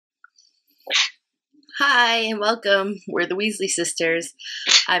Hi and welcome. We're the Weasley sisters.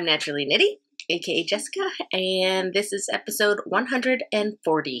 I'm Naturally Nitty, aka Jessica, and this is episode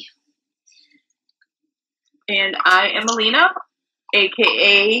 140. And I am Allena,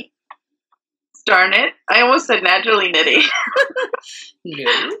 aka Darn It. I almost said Naturally Nitty.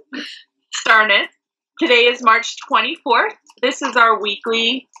 No. Darn It. Today is March 24th. This is our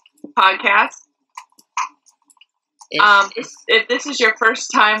weekly podcast. If this is your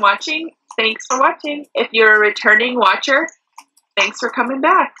first time watching, thanks for watching. If you're a returning watcher, thanks for coming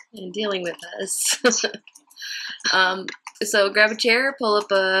back and dealing with us. So grab a chair, pull up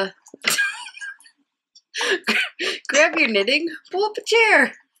a grab your knitting, pull up a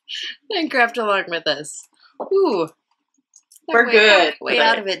chair, and craft along with us. Ooh, we're good. Way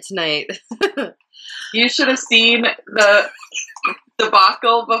out of it tonight. You should have seen the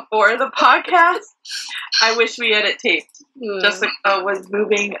debacle before the podcast. I wish we had it taped. Jessica was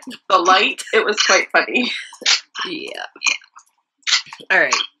moving the light. It was quite funny. Yeah. All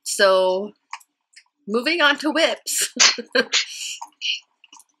right. So, moving on to whips.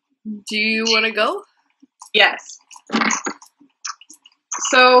 Do you want to go? Yes.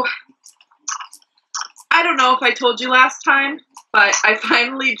 So, I don't know if I told you last time, but I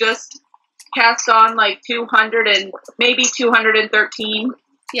finally just cast on like 200 and maybe 213.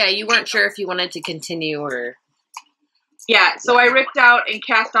 Yeah, you weren't sure if you wanted to continue or... Yeah, so I ripped out and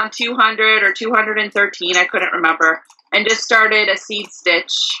cast on 200 or 213, I couldn't remember, and just started a seed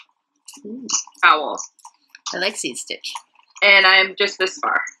stitch owl. I like seed stitch. And I'm just this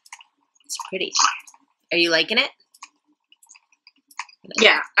far. It's pretty. Are you liking it?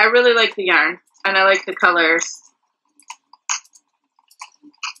 Yeah, I really like the yarn, and I like the colors.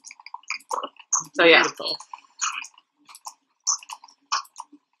 So yeah. Beautiful.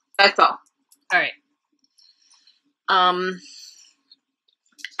 That's all. All right.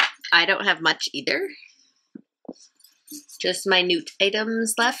 I don't have much either. Just minute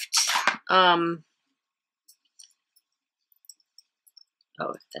items left. Oh,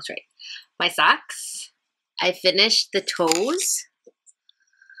 that's right. My socks. I finished the toes.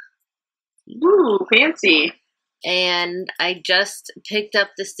 Ooh, fancy. And I just picked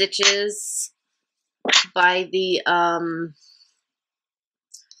up the stitches by the, I'm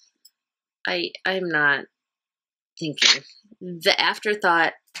not thinking. The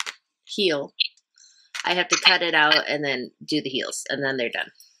afterthought heel. I have to cut it out and then do the heels, and then they're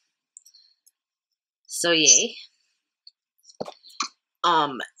done. So yay.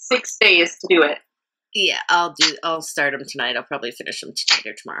 6 days to do it. Yeah, I'll start them tonight. I'll probably finish them tonight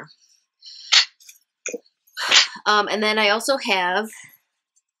or tomorrow. And then I also have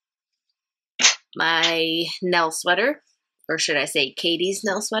my Nell sweater, or should I say Katie's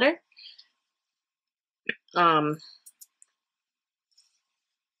Nell sweater.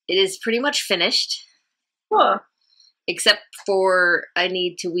 It is pretty much finished. Cool. Except for I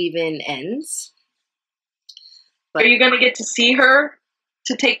need to weave in ends. But are you going to get to see her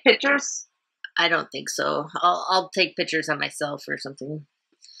to take pictures? I don't think so. I'll take pictures on myself or something.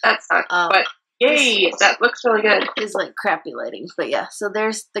 That sucks. But yay, that looks really good. It's like crappy lighting, but yeah. So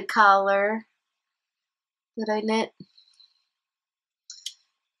there's the collar that I knit.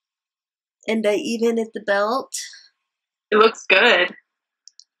 And I even knit the belt. It looks good.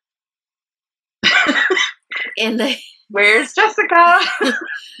 And where's Jessica?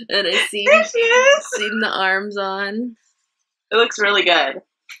 And I seen the arms on. It looks really good.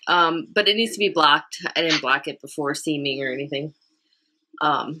 But it needs to be blocked. I didn't block it before seaming or anything.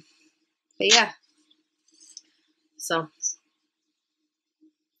 But yeah. So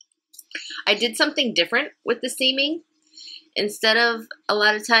I did something different with the seaming. Instead of, a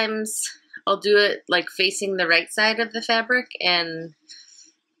lot of times I'll do it like facing the right side of the fabric and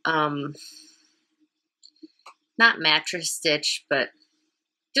not mattress stitch, but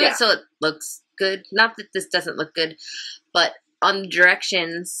do it so it looks good. Not that this doesn't look good, but on the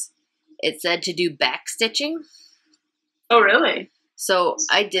directions it said to do back stitching. Oh, really? So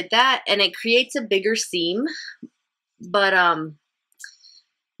I did that, and it creates a bigger seam. But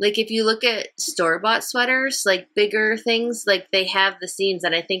like if you look at store-bought sweaters, like bigger things, like they have the seams,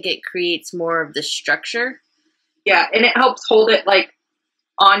 and I think it creates more of the structure. Yeah, and it helps hold it like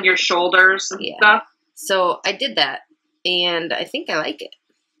on your shoulders and stuff. So I did that, and I think I like it.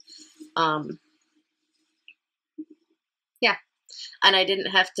 Yeah. And I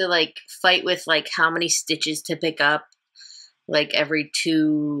didn't have to like fight with like how many stitches to pick up, like every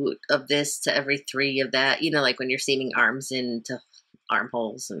 2 of this to every 3 of that, you know, like when you're seaming arms into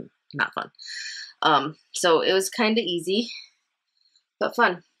armholes, and not fun. So it was kind of easy, but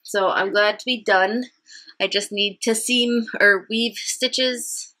fun. So I'm glad to be done. I just need to seam or weave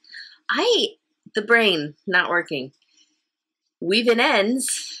stitches. I the brain not working. Weave in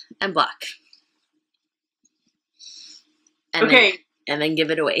ends and block. And okay. Then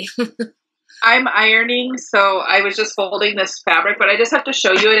give it away. I'm ironing, so I was just folding this fabric, but I just have to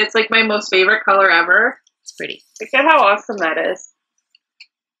show you it. It's like my most favorite color ever. It's pretty. Look at how awesome that is.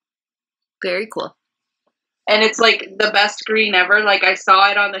 Very cool. And it's like the best green ever. Like I saw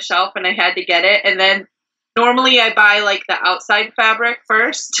it on the shelf and I had to get it. And then normally I buy like the outside fabric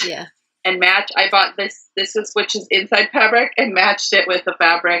first. Yeah. And match. I bought this which is inside fabric, and matched it with the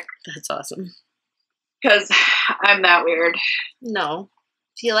fabric. That's awesome. Because I'm that weird. No.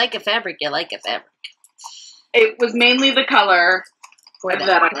 If you like a fabric, you like a fabric. It was mainly the color that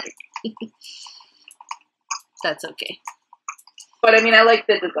I like. That's okay. But I mean, I like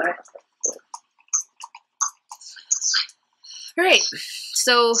the design. All right.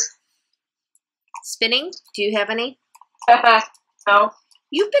 So, spinning. Do you have any? No.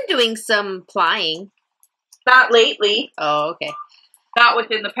 You've been doing some plying. Not lately. Oh, okay. Not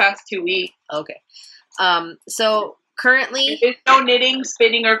within the past 2 weeks. Okay. So currently, there's no knitting,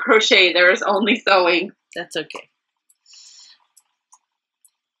 spinning, or crochet. There is only sewing. That's okay.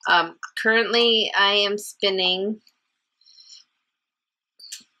 Currently, I am spinning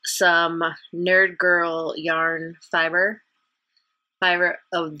some Nerd Girl yarn fiber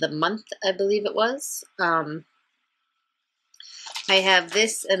of the month, I believe it was. I have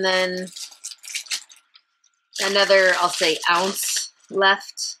this and then another, I'll say, ounce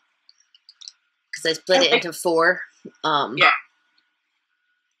left because I split it into 4 to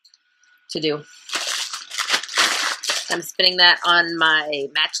do. I'm spinning that on my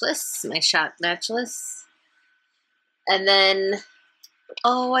matchless, my shot matchless. And then,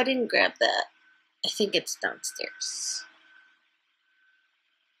 oh, I didn't grab that. I think it's downstairs.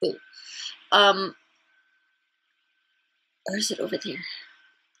 Ooh. Or is it over there?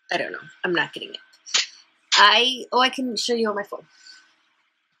 I don't know. I'm not getting it. I can show you on my phone.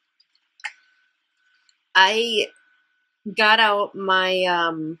 I got out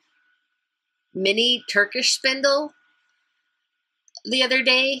my mini Turkish spindle the other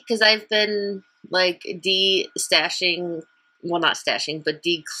day because I've been like de-stashing, well, not stashing, but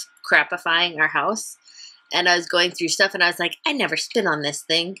de-crapifying our house. And I was going through stuff and I was like, I never spin on this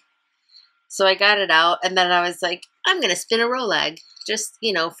thing. So I got it out and then I was like, I'm going to spin a Rolag just,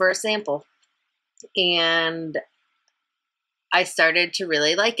 you know, for a sample. And I started to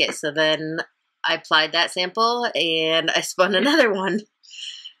really like it. So then I applied that sample and I spun another one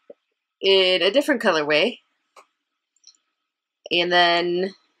in a different colorway. And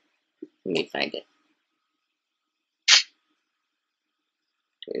then, let me find it.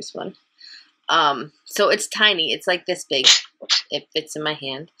 Here's one. So it's tiny. It's like this big. It fits in my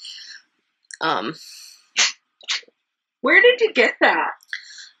hand. Where did you get that?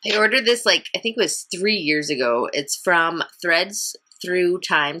 I ordered this like, I think it was 3 years ago. It's from Threads Through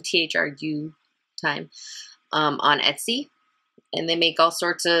Time, THRU Time, on Etsy. And they make all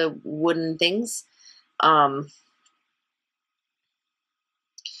sorts of wooden things.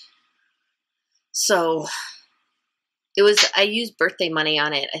 So it was, I used birthday money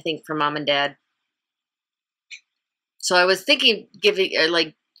on it, I think, for Mom and Dad. So I was thinking giving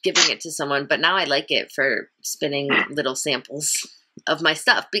it to someone, but now I like it for spinning little samples of my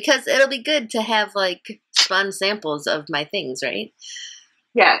stuff because it'll be good to have like spun samples of my things, right?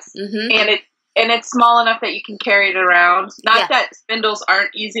 Yes. Mm-hmm. And it's small enough that you can carry it around. Not that spindles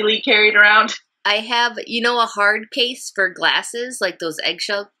aren't easily carried around. I have, you know, a hard case for glasses, like those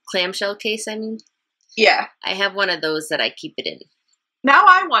clamshell case, I mean. Yeah. I have one of those that I keep it in. Now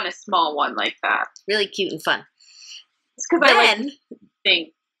I want a small one like that. Really cute and fun. It's because I like things.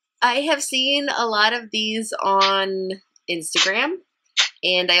 I have seen a lot of these on Instagram,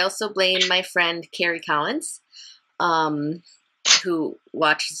 and I also blame my friend Carrie Collins, who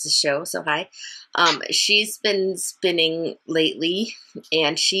watches the show, so hi. She's been spinning lately,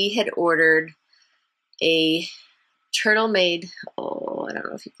 and she had ordered a Turtle Made, oh, I don't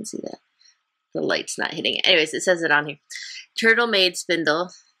know if you can see that. The light's not hitting it. Anyways, it says it on here. Turtle Made spindle.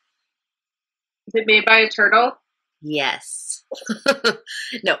 Is it made by a turtle? Yes.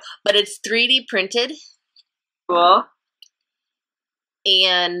 No, but it's 3D printed. Cool.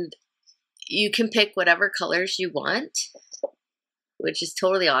 And you can pick whatever colors you want, which is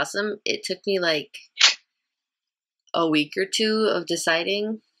totally awesome. It took me like a week or 2 of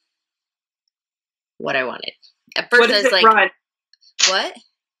deciding what I wanted. At first I was like, run? What?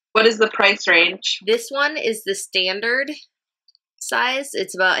 What is the price range? This one is the standard size.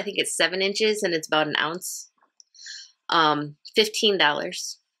 It's about, I think it's 7 inches and it's about an ounce. $15.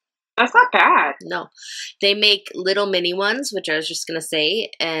 That's not bad. No. They make little mini ones, which I was just gonna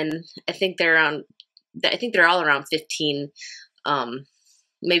say, and I think they're all around 15,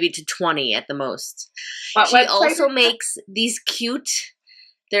 maybe to 20 at the most. She also makes these cute,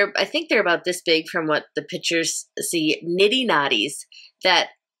 I think they're about this big from what the pictures see, nitty knotties that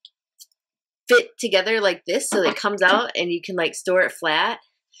fit together like this, so it comes out and you can like store it flat.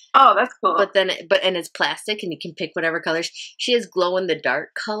 Oh, that's cool. And it's plastic and you can pick whatever colors. She has glow in the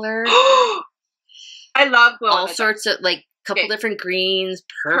dark color. I love glow in the dark. All sorts of like couple different greens,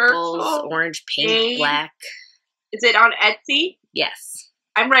 purples, orange, pink, black. Is it on Etsy? Yes.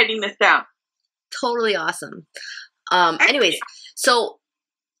 I'm writing this down. Totally awesome. Anyways, so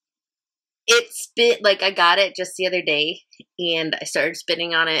like I got it just the other day and I started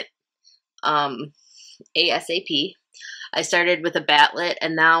spinning on it ASAP. I started with a batlet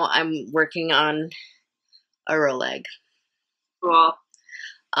and now I'm working on a row leg. Cool.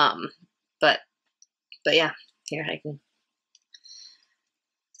 But yeah, here I can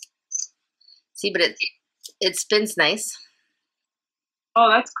see, but it spins nice. Oh,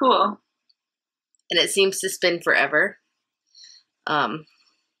 that's cool. And it seems to spin forever. I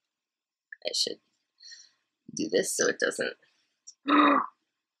should do this so it doesn't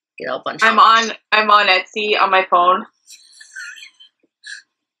get all bunched. I'm on Etsy on my phone.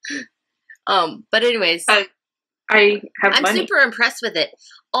 But anyways, I have I'm money. super impressed with it.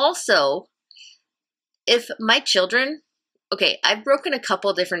 Also, if my children, okay, I've broken a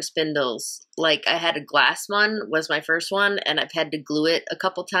couple different spindles. Like I had a glass one was my first one, and I've had to glue it a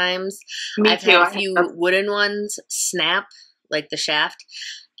couple times. Me I've too. had a few wooden ones snap, like the shaft,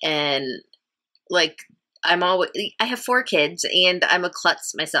 and like I have 4 kids, and I'm a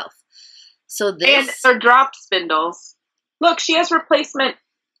klutz myself. So this and they're drop spindles. Look, she has replacement.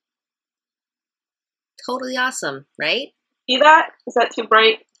 Totally awesome, right? See that? Is that too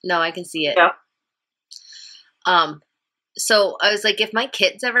bright? No, I can see it. Yeah. So I was like, if my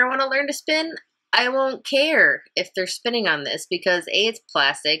kids ever want to learn to spin, I won't care if they're spinning on this because A, it's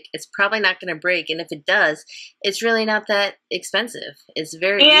plastic. It's probably not going to break. And if it does, it's really not that expensive. It's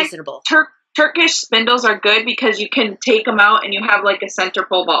very reasonable. Turkish spindles are good because you can take them out and you have like a center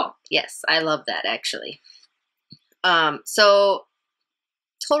pull ball. Yes, I love that actually. So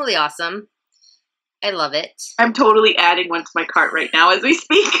totally awesome. I love it. I'm totally adding one to my cart right now as we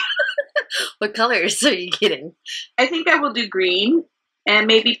speak. What colors are you getting? I think I will do green and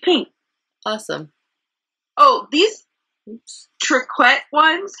maybe pink. Awesome. Oh, these triquet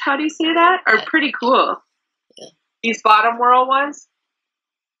ones, how do you say that? Are pretty cool. Yeah. These bottom whirl ones.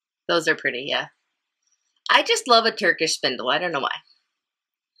 Those are pretty, yeah. I just love a Turkish spindle. I don't know why.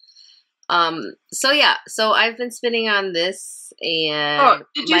 So yeah, so I've been spinning on this and... Oh,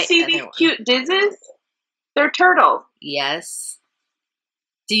 did you see these cute dizzes? They're turtles. Yes.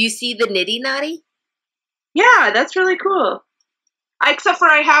 Do you see the nitty knotty? Yeah, that's really cool. Except for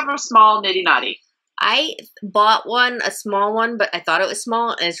I have a small nitty knotty. I bought a small one, but I thought it was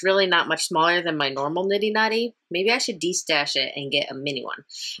small, and it's really not much smaller than my normal nitty knotty. Maybe I should de-stash it and get a mini one.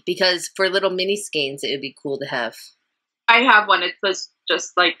 Because for little mini skeins, it would be cool to have. I have one. It's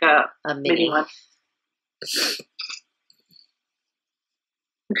just like a mini one.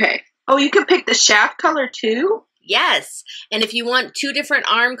 Okay. Oh, you can pick the shaft color too? Yes. And if you want 2 different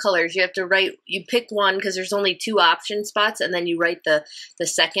arm colors, you have to you pick one because there's only 2 option spots, and then you write the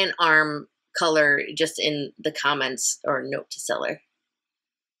second arm color just in the comments or note to seller.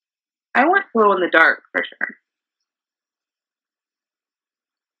 I want glow in the dark for sure.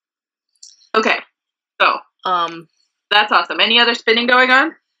 Okay. So, that's awesome. Any other spinning going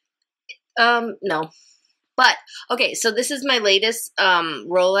on? No. But, okay, so this is my latest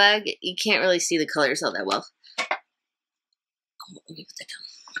roll leg. You can't really see the colors all that well. Oh, let me put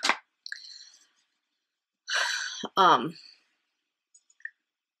that down.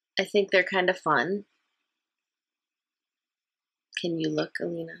 I think they're kind of fun. Can you look,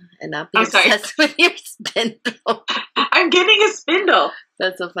 Allena, and not be obsessed with your spindle? I'm getting a spindle.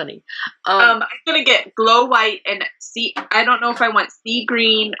 That's so funny. I'm gonna get glow white and I don't know if I want sea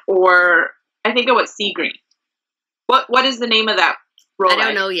green or I think I want sea green. What is the name of that roll? I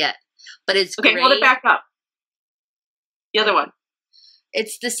don't know yet, but it's okay. gray. Hold it back up. The other one.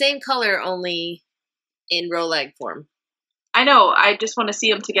 It's the same color, only in row leg form. I know. I just want to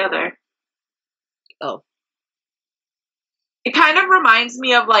see them together. Oh. It kind of reminds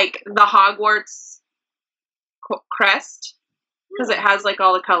me of like the Hogwarts crest because it has like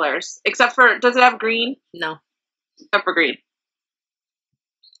all the colors. Except for, does it have green? No. Except for green.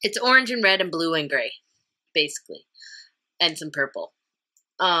 It's orange and red and blue and gray, basically. And some purple.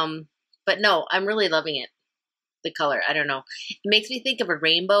 But no, I'm really loving it. The color. I don't know. It makes me think of a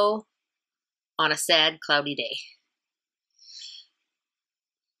rainbow on a sad, cloudy day.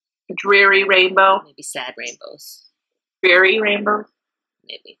 Dreary rainbow. Maybe sad rainbows. Dreary rainbow.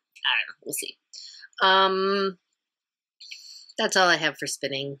 Maybe. I don't know. We'll see. That's all I have for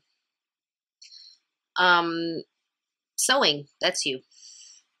spinning. Sewing. That's you.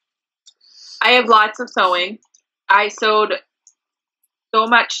 I have lots of sewing. I sewed so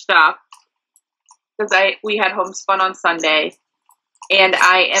much stuff because we had homespun on Sunday, and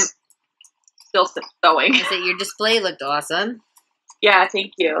I am still sewing. I said your display looked awesome. Yeah,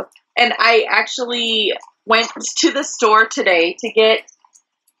 thank you. And I actually went to the store today to get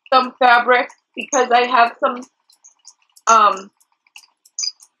some fabric because I have some,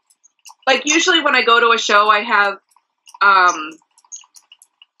 like usually when I go to a show, I have,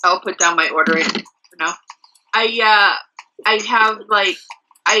 I'll put down my ordering for now. I have like,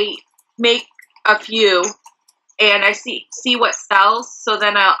 I make a few and I see what sells, so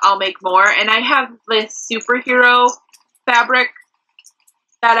then I'll make more. And I have this superhero fabric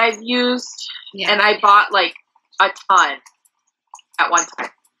that I've used, and I bought like a ton at one time.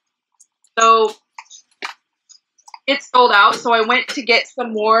 So it's sold out, so I went to get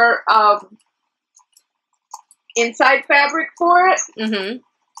some more inside fabric for it. Mm-hmm.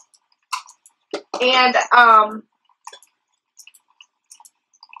 And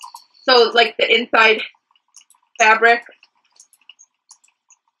so like the inside fabric,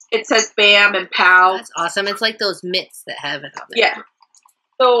 it says BAM and POW. That's awesome. It's like those mitts that have it on there. Yeah.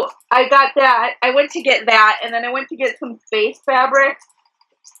 So I got that. I went to get that, and then I went to get some space fabric.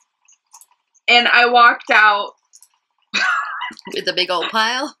 And I walked out with a big old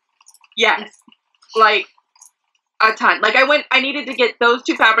pile? Yes. Like a ton. Like I needed to get those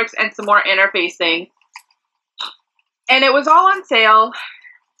two fabrics and some more interfacing. And it was all on sale.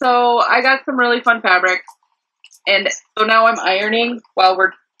 So I got some really fun fabric. And so now I'm ironing while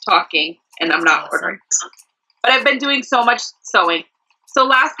we're talking, and I'm not ordering. But I've been doing so much sewing. So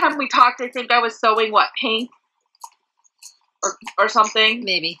last time we talked, I think I was sewing, what, pink? Or something?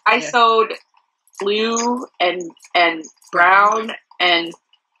 Maybe. I sewed blue and brown and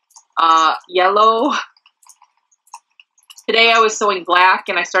yellow. Today I was sewing black,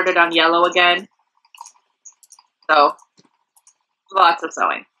 and I started on yellow again. So, lots of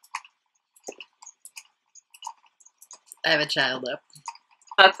sewing. I have a child up.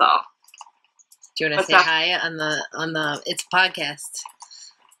 That's all. Do you want to say hi on the it's a podcast?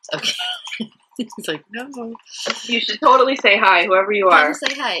 Okay. He's like, no. You should totally say hi, whoever you are.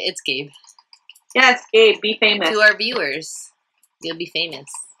 Say hi. It's Gabe. Yes, Gabe. Be famous. To our viewers, you'll be famous.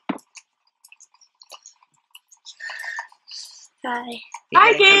 Hi.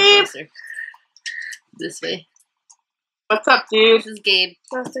 Hi, Gabe. This way. What's up, dude? This is Gabe.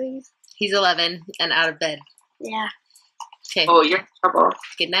 Nothing. He's 11 and out of bed. Yeah. Okay. Oh, you're in trouble.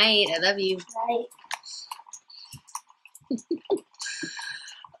 Good night. I love you. Night.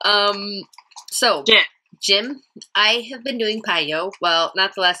 So, Jim, I have been doing Payo. Well,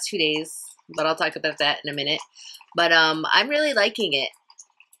 not the last 2 days, but I'll talk about that in a minute. But I'm really liking it.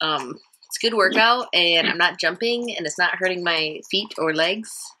 It's a good workout, and I'm not jumping, and it's not hurting my feet or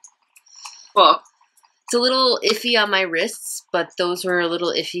legs. Cool. It's a little iffy on my wrists, but those were a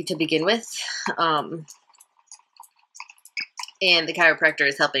little iffy to begin with. And the chiropractor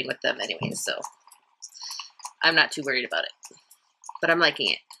is helping with them anyway, so I'm not too worried about it. But I'm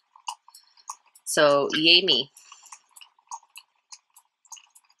liking it. So, yay me.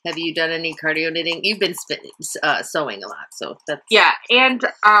 Have you done any cardio knitting? You've been sewing a lot, so that's... Yeah, and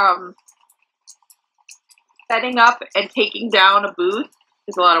setting up and taking down a booth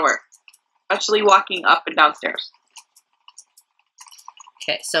is a lot of work. Especially walking up and downstairs.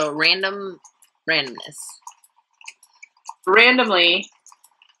 Okay, so randomness. Randomly,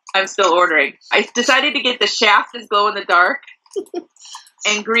 I'm still ordering. I decided to get the shaft is glow in the dark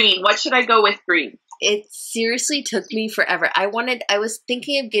and green. What should I go with green? It seriously took me forever. I was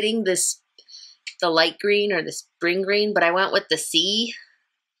thinking of getting the light green or the spring green, but I went with the sea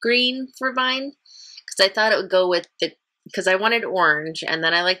green for mine because I thought it would go with because I wanted orange, and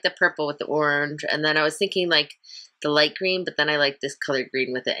then I like the purple with the orange, and then I was thinking like the light green, but then I like this color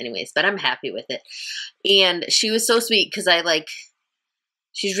green with it anyways, but I'm happy with it. And she was so sweet because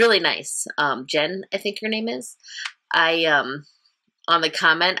she's really nice. Jen, I think her name is. On the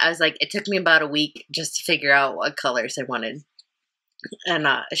comment, I was like, it took me about a week just to figure out what colors I wanted. And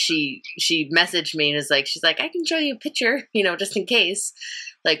she messaged me and was like, she's like, I can show you a picture, just in case,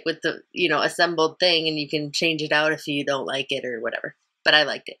 like with the, assembled thing, and you can change it out if you don't like it or whatever. But I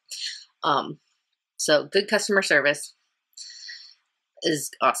liked it. So good customer service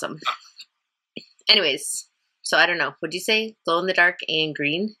is awesome. Anyways, so I don't know. Would you say glow in the dark and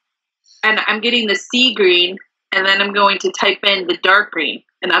green? and I'm getting the sea green, and then I'm going to type in the dark green,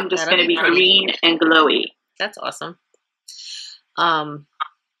 and I'm just going to be pretty. green and glowy. That's awesome.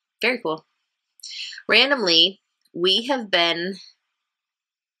 Very cool. Randomly,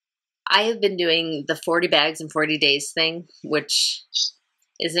 I have been doing the 40 bags in 40 days thing, which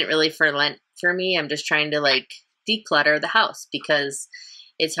isn't really for Lent for me. I'm just trying to like declutter the house because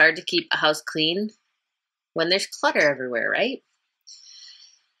it's hard to keep a house clean when there's clutter everywhere, right?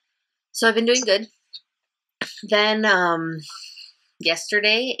 So I've been doing good. Then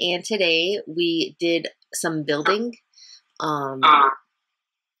yesterday and today we did some building. I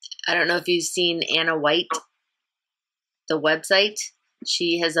don't know if you've seen Anna White, the website.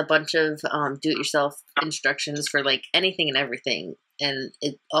 She has a bunch of do-it-yourself instructions for like anything and everything, and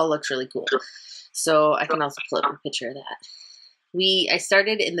it all looks really cool. So I can also pull up a picture of that. I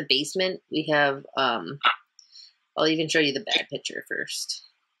started in the basement. We have, I'll even show you the bad picture first.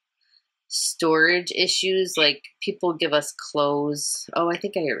 Storage issues, like people give us clothes. Oh, I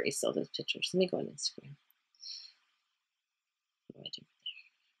think I erased all those pictures. Let me go on Instagram. What do I do?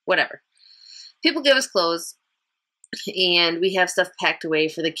 Whatever. People give us clothes. And we have stuff packed away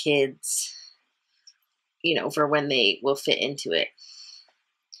for the kids, you know, for when they will fit into it.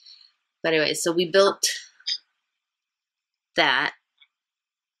 But anyway, so we built that.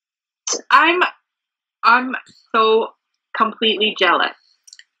 I'm so completely jealous.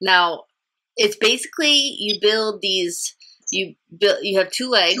 Now, it's basically you build these. You have two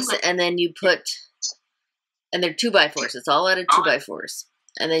legs, and then you put, and they're 2x4s. It's all out of 2x4s,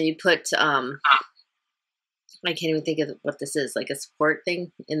 and then you put I can't even think of what this is, like a support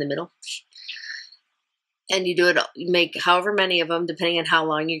thing in the middle. And you do it, you make however many of them, depending on how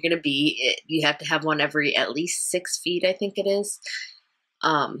long you're going to be. You have to have one every at least 6 feet, I think it is.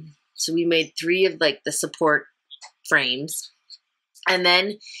 So we made 3 of like the support frames. And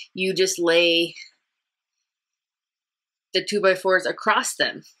then you just lay the 2x4s across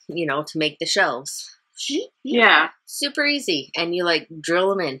them, you know, to make the shelves. Yeah. Super easy. And you like drill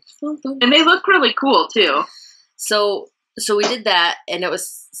them in. And they look really cool too. So we did that, and it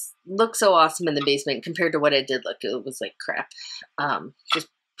looked so awesome in the basement compared to what it did look. It was like crap, just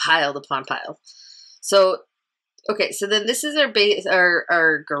piled upon pile. So, okay, so then this is our base,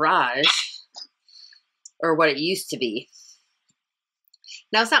 our garage, or what it used to be.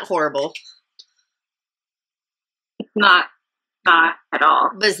 Now it's not horrible. Not at all.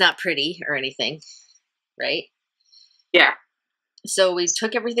 But it's not pretty or anything, right? Yeah. So we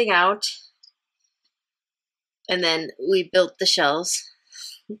took everything out. And then we built the shelves.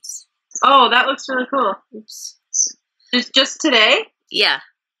 Oops. Oh, that looks really cool. Oops. Just today? Yeah.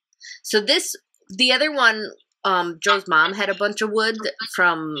 So the other one, Joe's mom had a bunch of wood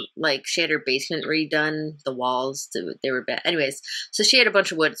from, like, she had her basement redone, the walls, they were bad. Anyways, so she had a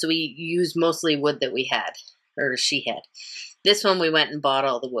bunch of wood, so we used mostly wood that we had, or she had. This one, we went and bought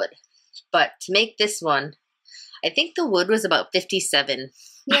all the wood. But to make this one, I think the wood was about $57.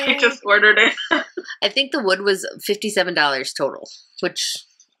 Yay. I just ordered it. I think the wood was $57 total, which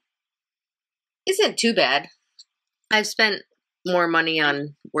isn't too bad. I've spent more money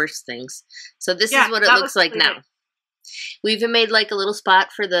on worse things. So this is what it looks like now. We even made like a little spot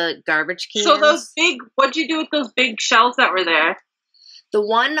for the garbage cans. So those what'd you do with those big shelves that were there? The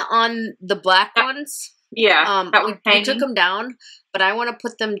one on the black ones. Yeah. We took them down, but I want to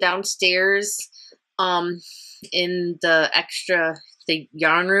put them downstairs in the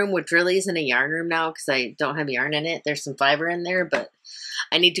yarn room, which really isn't a yarn room now because I don't have yarn in it. There's some fiber in there, but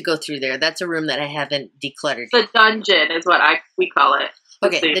I need to go through there. That's a room that I haven't decluttered. The dungeon is what we call it.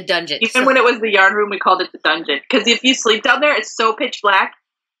 Okay, the dungeon. Even when it was the yarn room, we called it the dungeon. Because if you sleep down there, it's so pitch black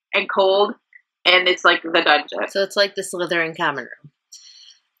and cold, and it's like the dungeon. So it's like the Slytherin common room.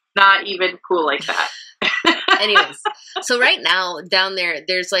 Not even cool like that. Anyways, so right now, down there,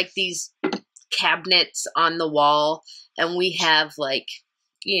 there's like these cabinets on the wall, and we have like,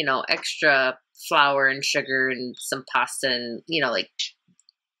 you know, extra flour and sugar and some pasta and, you know, like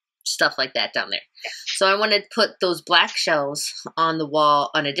stuff like that down there. So I wanted to put those black shelves on the wall,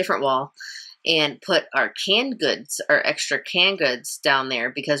 on a different wall, and put our canned goods, our extra canned goods down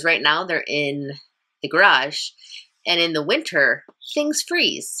there, because right now they're in the garage, and in the winter, things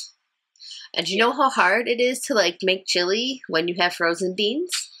freeze. And do you know how hard it is to like make chili when you have frozen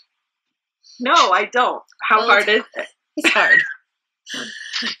beans? No, I don't. How hard is it? It's hard.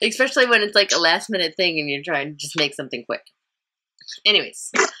 Especially when it's like a last minute thing and you're trying to just make something quick. Anyways,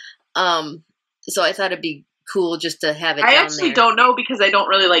 so I thought it'd be cool just to have it down there. I actually don't know because I don't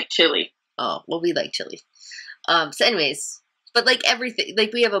really like chili. Oh, well, we like chili. So anyways, but like everything,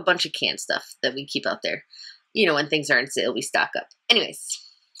 like we have a bunch of canned stuff that we keep out there. You know, when things are on sale, we stock up. Anyways,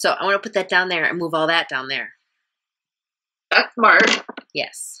 So I want to put that down there and move all that down there. That's smart.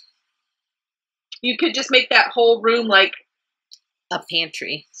 Yes. You could just make that whole room like a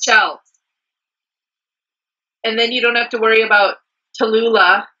pantry. Shelves. And then you don't have to worry about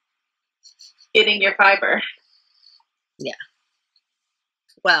Tallulah getting your fiber. Yeah.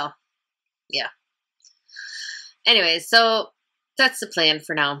 Well, yeah. Anyway, so that's the plan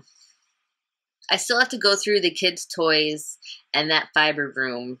for now. I still have to go through the kids' toys and that fiber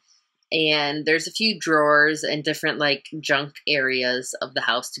room. And there's a few drawers and different like junk areas of the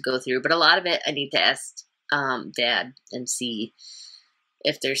house to go through. But a lot of it I need to ask Dad and see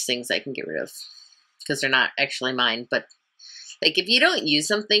if there's things I can get rid of. Because they're not actually mine. But like if you don't use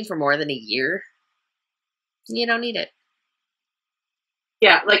something for more than a year, you don't need it.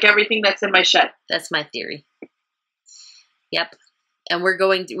 Yeah, like everything that's in my shed. That's my theory. Yep. And we're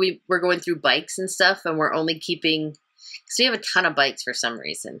going through bikes and stuff, and we're only keeping, because we have a ton of bikes for some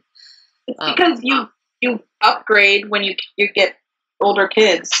reason. It's because you upgrade when you get older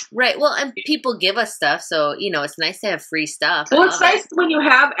kids. Right. Well, and people give us stuff, so it's nice to have free stuff. Well, it's nice when you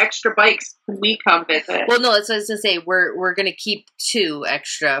have extra bikes when we come visit. Well, no, that's what I was gonna say. We're gonna keep 2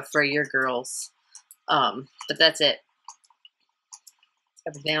 extra for your girls. But that's it.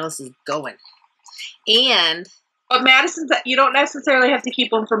 Everything else is going. But Madison's, you don't necessarily have to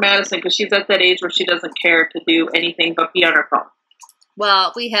keep them for Madison because she's at that age where she doesn't care to do anything but be on her phone.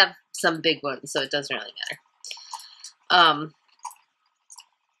 Well, we have some big ones, so it doesn't really matter.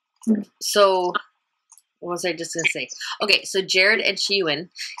 So what was I just going to say? Okay, so Jared and Shewan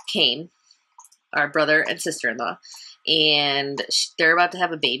came, our brother and sister-in-law, and they're about to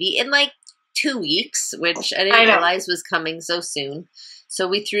have a baby in like 2 weeks, which I didn't realize was coming so soon. So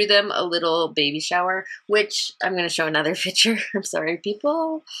we threw them a little baby shower, which I'm going to show another picture. I'm sorry,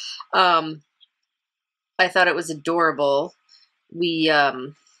 people. I thought it was adorable.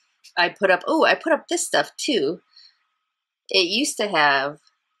 I put up this stuff too. It used to have,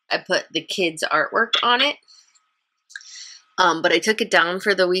 I put the kids' artwork on it. But I took it down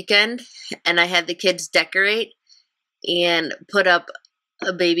for the weekend and I had the kids decorate and put up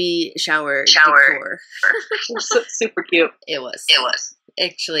a baby shower decor. Super cute. It was.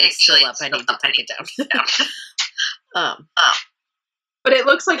 Actually, it's still up. I need to take it down. But it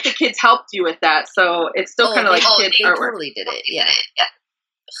looks like the kids helped you with that, so it's still kind of like kids they artwork. Totally did it. Yeah.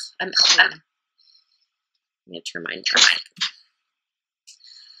 I'm gonna turn mine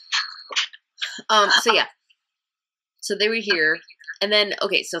down. So yeah. So they were here, and then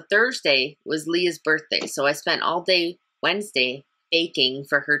so Thursday was Leah's birthday, so I spent all day Wednesday baking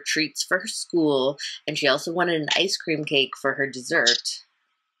for her treats for her school, and she also wanted an ice cream cake for her dessert.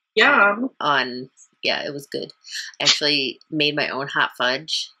 Yum. It was good. I actually made my own hot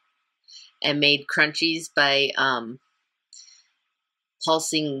fudge and made crunchies by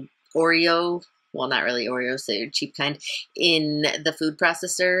pulsing Oreo, well, not really Oreos, they're cheap kind, in the food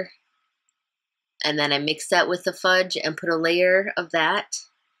processor. And then I mixed that with the fudge and put a layer of that.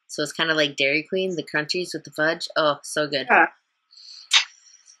 So it's kind of like Dairy Queen, the crunchies with the fudge. Oh, so good. Yeah.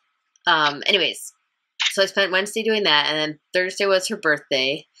 Anyways, so I spent Wednesday doing that, and then Thursday was her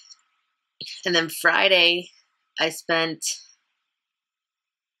birthday. And then Friday, I spent,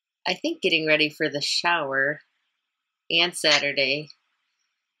 I think, getting ready for the shower. And Saturday,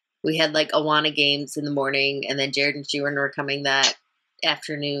 we had like Awana games in the morning, and then Jared and Shewan were coming that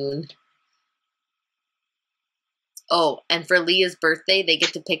afternoon. Oh, and for Leah's birthday, they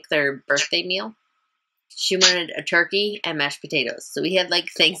get to pick their birthday meal. She wanted a turkey and mashed potatoes. So we had like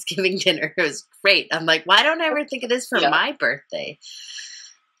Thanksgiving dinner. It was great. I'm like, why don't I ever think of this for my birthday?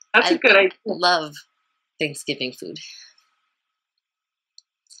 That's a good idea. I love Thanksgiving food.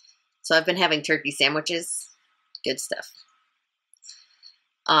 So I've been having turkey sandwiches. Good stuff.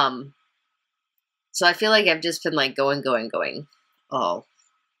 So I feel like I've just been like going all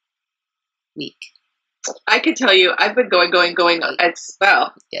week. I could tell you, I've been going as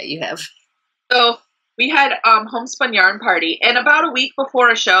well. Yeah, you have. So we had homespun yarn party, and about a week before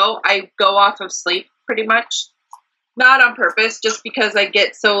a show, I go off of sleep pretty much. Not on purpose, just because I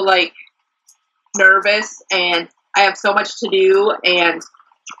get so like nervous and I have so much to do, and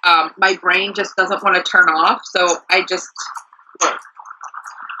my brain just doesn't want to turn off. So I just work.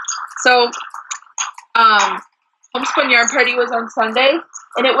 So homespun yarn party was on Sunday,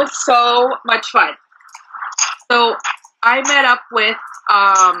 and it was so much fun. So I met up with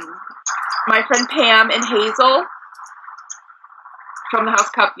my friend Pam and Hazel from the House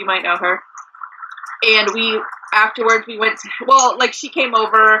Cup. You might know her. And afterwards we went to, she came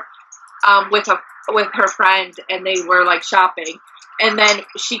over with her friend, and they were like shopping. And then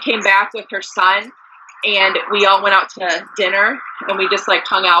she came back with her son, and we all went out to dinner, and we just like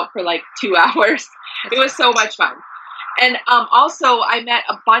hung out for like 2 hours. It was so much fun. And also I met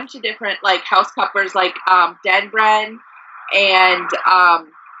a bunch of different like house cuppers, like Denbren and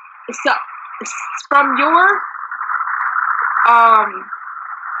so, from your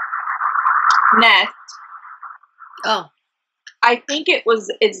nest. Oh, I think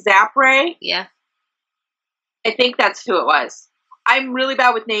it's Zapray. yeah. I think that's who it was. I'm really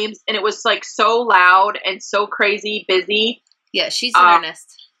bad with names, and it was like so loud and so crazy busy. Yeah, she's in her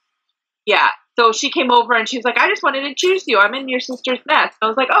nest. Yeah. So she came over and she was like, I just wanted to choose you. I'm in your sister's nest. I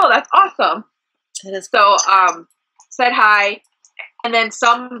was like, oh, that's awesome. That is so said hi. And then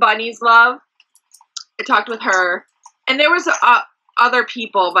some bunnies love. I talked with her. And there was other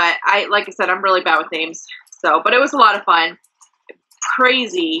people, but like I said, I'm really bad with names. So, but it was a lot of fun.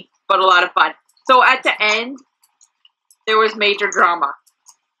 Crazy, but a lot of fun. So at the end, there was major drama.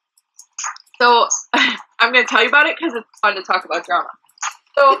 So I'm going to tell you about it because it's fun to talk about drama.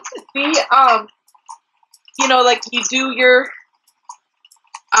 So we, you know, like you do your,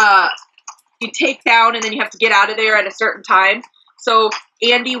 you take down and then you have to get out of there at a certain time. So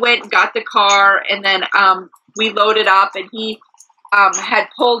Andy went and got the car, and then we loaded up, and he had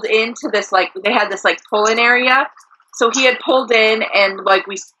pulled into this, like, they had this like pull-in area. So he had pulled in, and like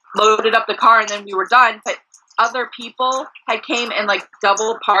we loaded up the car, and then we were done. But other people had came and like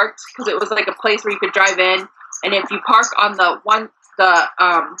double parked because it was like a place where you could drive in, and if you park on the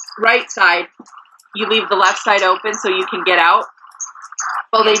right side, you leave the left side open so you can get out.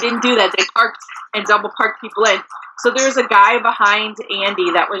 Well, they didn't do that. They parked and double parked people in. So there's a guy behind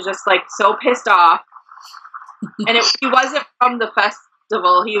Andy that was just like so pissed off, and he wasn't from the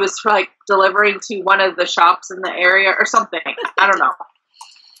festival. He was like delivering to one of the shops in the area or something. I don't know.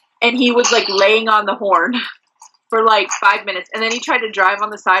 And he was like laying on the horn for like 5 minutes, and then he tried to drive on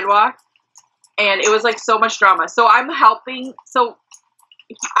the sidewalk, and it was like so much drama. So I'm helping. So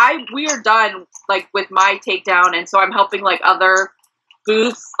we are done like with my takedown, and so I'm helping like other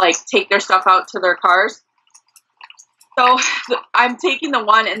booths like take their stuff out to their cars. So I'm taking the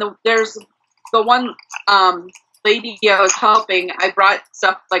one, and there's the one lady I was helping. I brought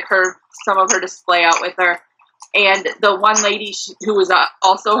stuff like some of her display out with her, and the one lady who was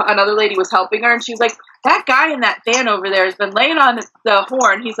also another lady was helping her, and she was like, that guy in that van over there has been laying on the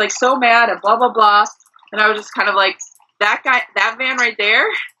horn. He's like so mad and blah blah blah. And I was just kind of like, that guy, that van right there,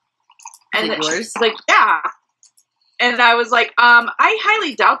 and she's like, yeah. And I was like, I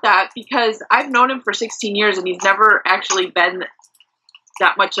highly doubt that because I've known him for 16 years and he's never actually been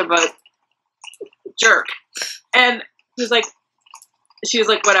that much of a jerk. And she was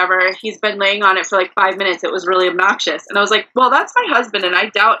like, whatever. He's been laying on it for like 5 minutes. It was really obnoxious. And I was like, well, that's my husband, and I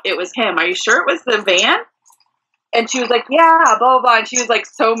doubt it was him. Are you sure it was the van? And she was like, yeah, blah, blah, blah. And she was like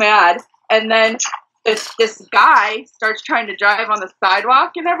so mad. And then this guy starts trying to drive on the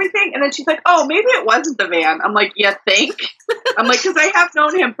sidewalk and everything, and then she's like, oh, maybe it wasn't the van. I'm like, you think? I'm like, because I have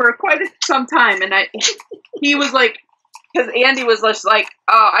known him for quite some time, and he was like, because Andy was just like,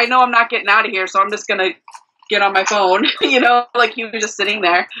 oh, I know I'm not getting out of here, so I'm just gonna get on my phone, you know, like he was just sitting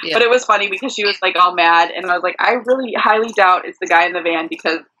there. Yeah. But it was funny because she was like all mad, and I was like, I really highly doubt it's the guy in the van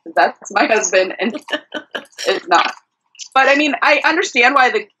because that's my husband, and it's not. But I mean, I understand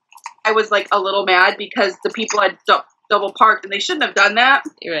why I was like a little mad because the people had double parked and they shouldn't have done that.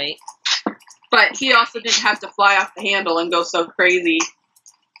 You're right. But he also didn't have to fly off the handle and go so crazy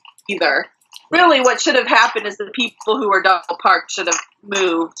either. Really, what should have happened is the people who were double parked should have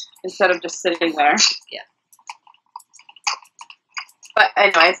moved instead of just sitting there. Yeah. But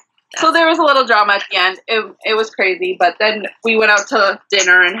anyways, so there was a little drama at the end. It was crazy, but then we went out to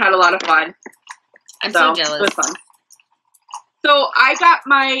dinner and had a lot of fun. I'm so jealous. It was fun. So I got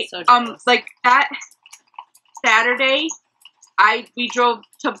my, like that Saturday, we drove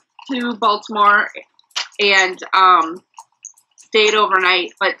to Baltimore and stayed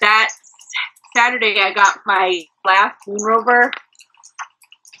overnight. But that Saturday I got my last Moon Rover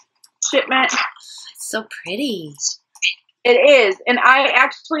shipment. It's so pretty. It is. And I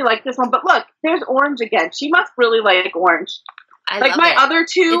actually like this one. But look, there's orange again. She must really like orange. I like love my it. other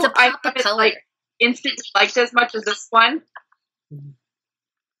two, It's a I pop of haven't color. like instantly liked as much as this one.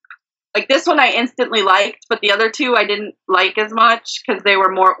 Like this one I instantly liked, but the other two I didn't like as much because they were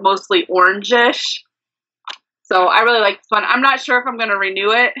mostly orangish. So I really like this one. I'm not sure if I'm going to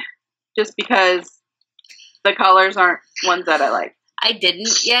renew it just because the colors aren't ones that I like. I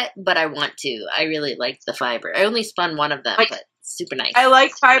didn't yet, but I want to. I really liked the fiber. I only spun one of them, but super nice. I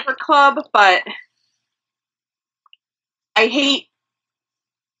like Fiber Club, but I hate...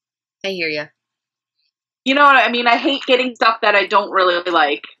 I hear you. You know what I mean? I hate getting stuff that I don't really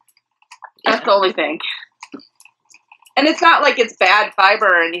like. That's the only thing. And it's not like it's bad fiber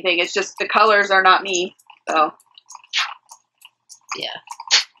or anything. It's just the colors are not me. So. Yeah.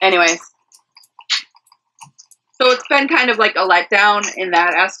 Anyways. So it's been kind of like a letdown in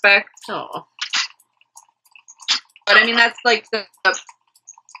that aspect. Oh. But I mean, that's like the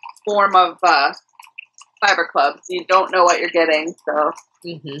form of fiber clubs. You don't know what you're getting. So.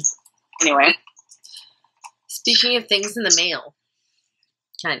 Anyway. Speaking of things in the mail.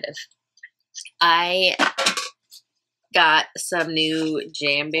 Kind of. I got some new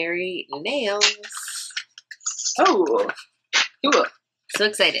Jamberry nails. Oh, cool. So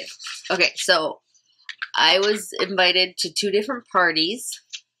excited. Okay, so I was invited to 2 different parties.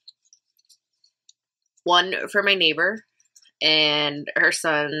 One for my neighbor, and her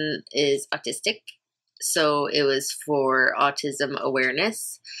son is autistic. So it was for autism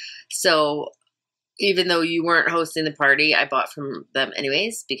awareness. So even though you weren't hosting the party, I bought from them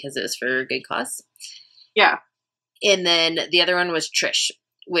anyways because it was for a good cause. Yeah. And then the other one was Trish,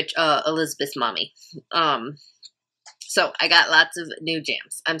 which Elizabeth's mommy. So I got lots of new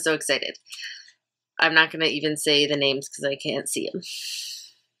jams. I'm so excited. I'm not going to even say the names because I can't see them.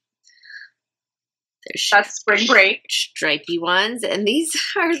 That's spring break. Stripy ones. And these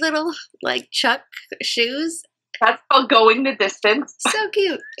are little, like, Chuck shoes. That's called going the distance. So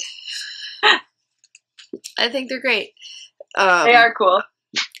cute. I think they're great. They are cool.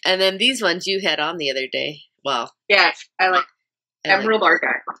 And then these ones you had on the other day. Well. Yeah, I like Emerald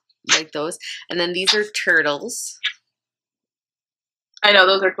Argyle. Like those. And then these are turtles. I know,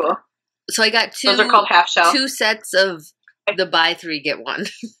 those are cool. So I got 2. Those are called half shell. 2 sets of the buy 3 get 1.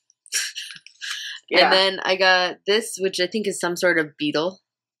 Yeah. And then I got this, which I think is some sort of beetle.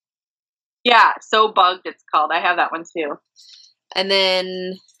 Yeah, So Bugged it's called. I have that one too. And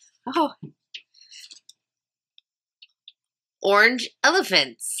then, orange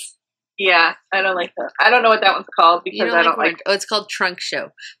elephants. Yeah, I don't like that. I don't know what that one's called because I don't like. Oh, it's called Trunk Show.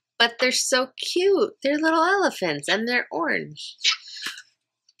 But they're so cute. They're little elephants and they're orange.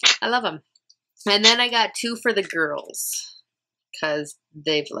 I love them. And then I got 2 for the girls because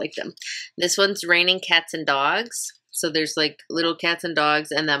they've liked them. This one's Raining Cats and Dogs. So there's like little cats and dogs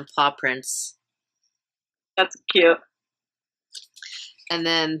and then paw prints. That's cute. And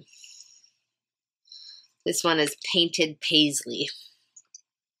then this one is Painted Paisley.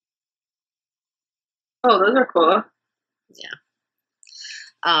 Oh, those are cool. Yeah.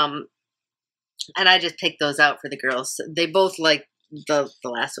 And I just picked those out for the girls. They both like the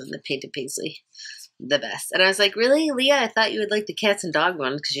last one, the Painted Paisley, the best. And I was like, really, Leah? I thought you would like the cats and dog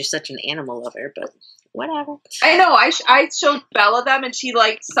one because you're such an animal lover, but whatever. I know. I showed Bella them, and she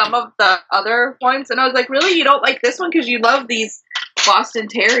liked some of the other ones. And I was like, really? You don't like this one because you love these Boston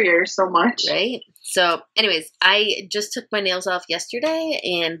Terriers so much? Right? So, anyways, I just took my nails off yesterday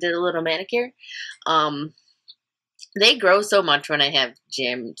and did a little manicure. They grow so much when I have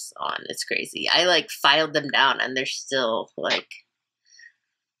jams on. It's crazy. I like filed them down and they're still like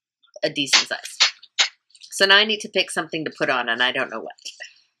a decent size. So now I need to pick something to put on and I don't know what.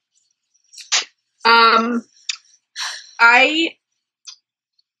 I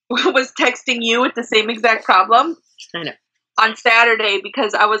was texting you with the same exact problem. I know. On Saturday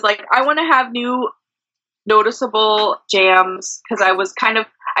because I was like, I want to have new noticeable jams because I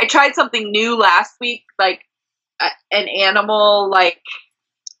tried something new last week, like an animal, like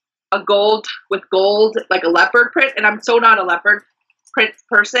a gold with gold, like a leopard print. And I'm so not a leopard print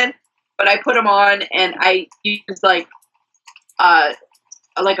person, but I put them on and I used like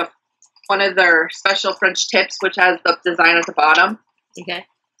one of their special French tips, which has the design at the bottom. Okay.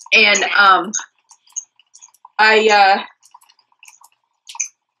 And I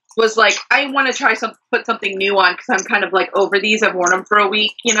was like, I want to put something new on because I'm kind of like over these. I've worn them for a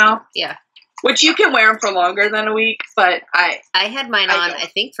week, you know? Yeah. Which you can wear them for longer than a week, but I had mine on, I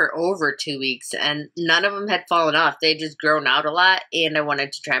think, for over 2 weeks, and none of them had fallen off. They just grown out a lot, and I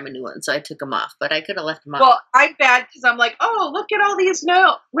wanted to try my new one, so I took them off. But I could have left them off. Well, I'm bad because I'm like, oh, look at all these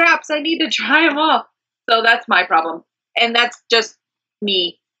wraps. I need to try them off. So that's my problem, and that's just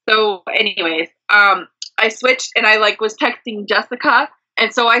me. So, anyways, I switched, and I was texting Jessica,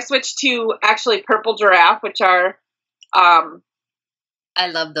 and so I switched to actually Purple Giraffe, which are I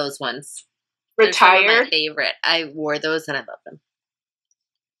love those ones. Retired. They're some of my favorite. I wore those and I love them.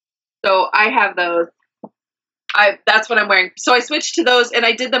 So I have those. That's what I'm wearing. So I switched to those and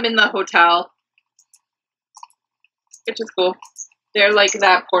I did them in the hotel, which is cool. They're like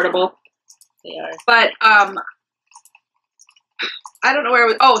that portable. They are. But I don't know where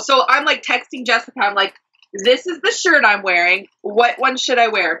it was. So I'm like texting Jessica. I'm like, this is the shirt I'm wearing. What one should I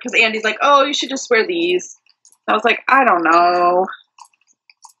wear? Because Andy's like, oh, you should just wear these. I was like, I don't know.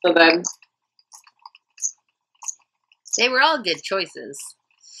 So then They were all good choices.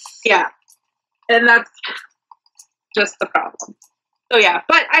 Yeah. And that's just the problem. So yeah,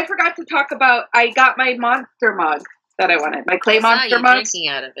 but I forgot to talk about, I got my monster mug that I wanted. My clay monster mug. Drinking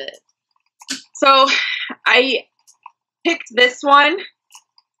out of it. So I picked this one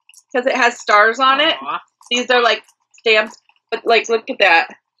because it has stars on it. These are like stamped, but like look at that.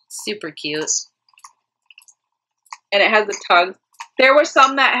 Super cute. And it has a tongue. There were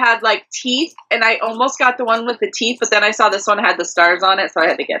some that had like teeth, and I almost got the one with the teeth, but then I saw this one had the stars on it, so I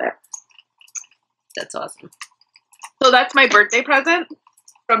had to get it. That's awesome. So that's my birthday present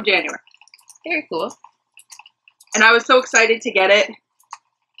from January. Very cool. And I was so excited to get it.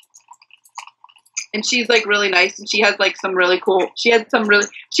 And she's like really nice, and she has like some really cool, she had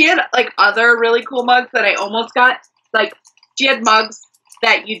like other really cool mugs that I almost got. Like she had mugs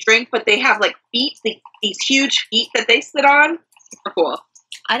that you drink, but they have like feet, these huge feet that they sit on. Super cool.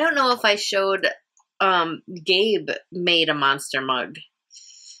 I don't know if I showed, Gabe made a monster mug.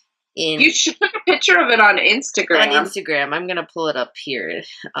 You should put a picture of it on Instagram. On Instagram. I'm going to pull it up here.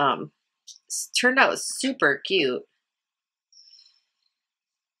 Turned out super cute.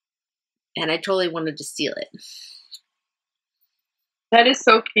 And I totally wanted to steal it. That is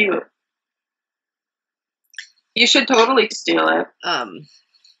so cute. You should totally steal it.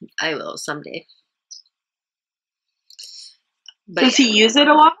 I will someday. But does he use it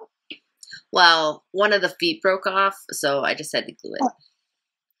a lot? Well, one of the feet broke off, so I just had to glue it.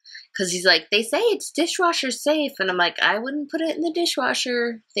 Because he's like, they say it's dishwasher safe. And I'm like, I wouldn't put it in the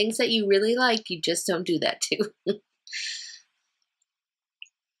dishwasher. Things that you really like, you just don't do that to.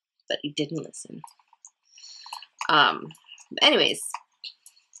 But he didn't listen. Anyways.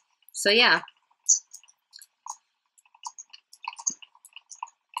 So, yeah.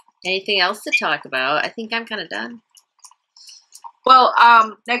 Anything else to talk about? I think I'm kind of done. Well,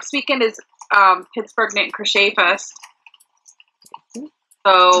 next weekend is Pittsburgh Knit and Crochet Fest.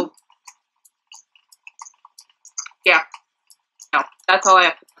 So, yeah. No, that's all I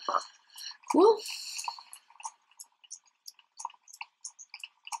have to talk about. Cool.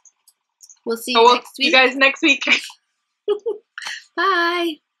 We'll see you next week. You guys next week.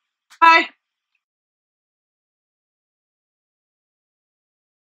 Bye. Bye.